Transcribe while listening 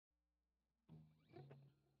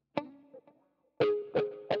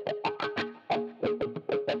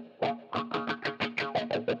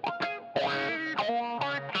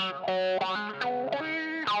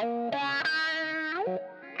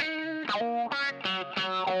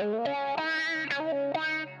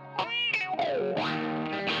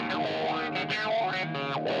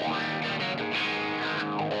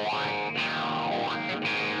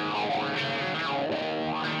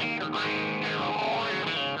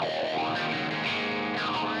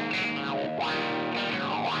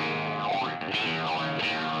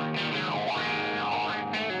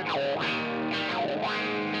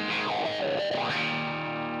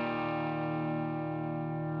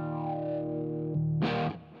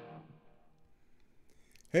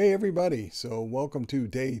Hey everybody, so welcome to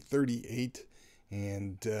day 38,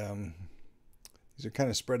 and these are kind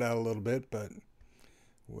of spread out a little bit, but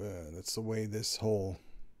that's the way this whole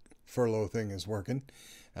furlough thing is working.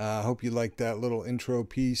 I hope you liked that little intro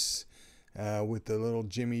piece with the little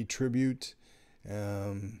Jimi tribute.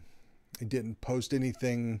 I didn't post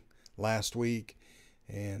anything last week,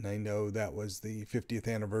 and I know that was the 50th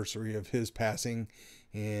anniversary of his passing,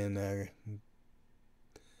 and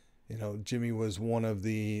you know, Jimi was one of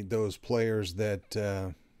those players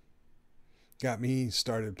that got me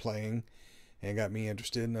started playing and got me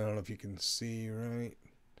interested. And I don't know if you can see right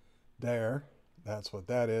there. That's what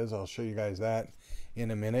that is. I'll show you guys that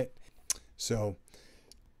in a minute. So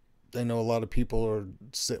I know a lot of people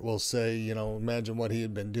will say, you know, imagine what he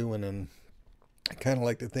had been doing, and I kind of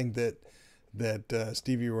like to think that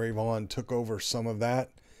Stevie Ray Vaughan took over some of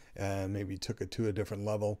that, maybe took it to a different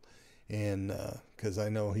level. And because I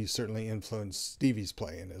know he certainly influenced Stevie's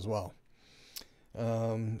playing as well.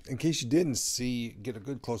 In case you didn't get a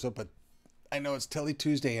good close-up, but I know it's Tele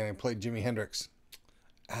Tuesday and I played Jimi Hendrix.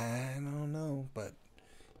 I don't know, but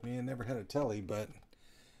I mean, I never had a Tele, but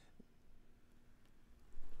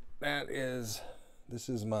this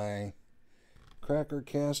is my cracker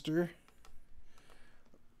caster.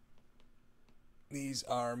 These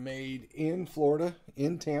are made in Florida,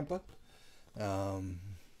 in Tampa.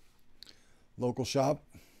 Local shop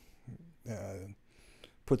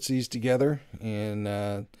puts these together, and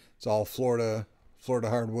it's all Florida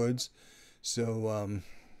hardwoods. So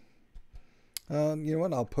you know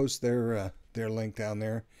what, I'll post their link down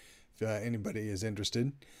there if anybody is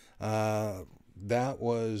interested. That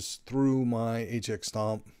was through my HX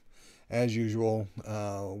Stomp as usual,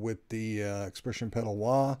 with the expression pedal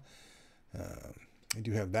wah. I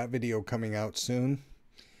do have that video coming out soon,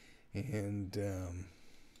 and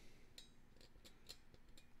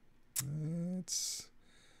that's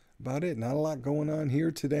about it. Not a lot going on here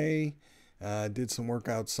today. Did some work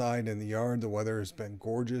outside in the yard. The weather has been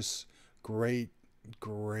gorgeous. Great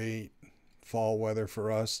fall weather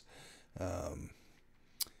for us. Did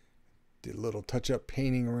a little touch-up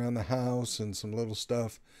painting around the house and some little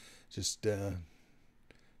stuff. Just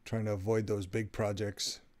trying to avoid those big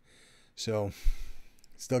projects. So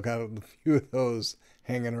still got a few of those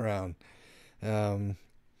hanging around.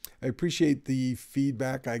 I appreciate the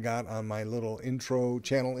feedback I got on my little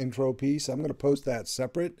channel intro piece. I'm going to post that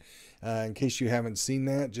separate in case you haven't seen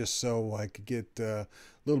that, just so I could get a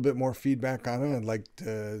little bit more feedback on it. I'd like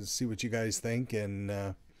to see what you guys think,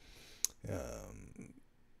 and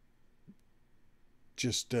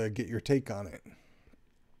just get your take on it.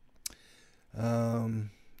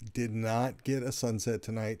 Did not get a sunset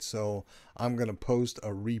tonight, so I'm going to post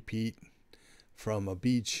a repeat from a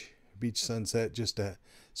beach sunset, just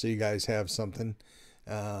so you guys have something.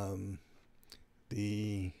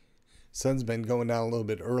 The sun's been going down a little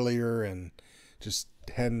bit earlier, and just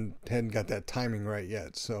hadn't got that timing right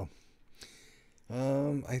yet. So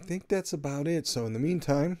I think that's about it. So in the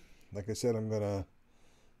meantime, like I said, I'm gonna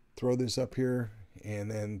throw this up here and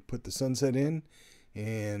then put the sunset in,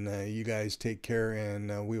 and you guys take care,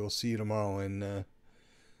 and we will see you tomorrow. And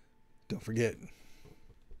don't forget,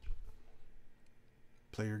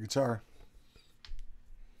 play your guitar.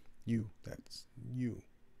 That's you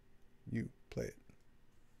play it.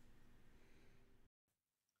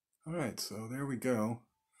 All right, so there we go.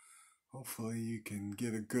 Hopefully you can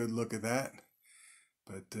get a good look at that.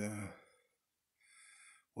 But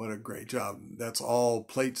what a great job. That's all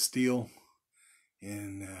plate steel,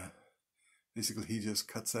 and basically he just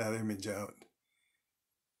cuts that image out.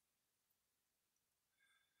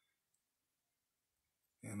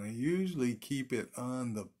 And I usually keep it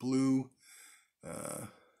on the blue,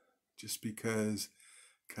 just because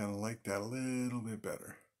I kind of like that a little bit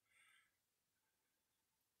better.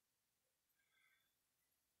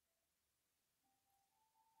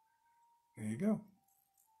 There you go.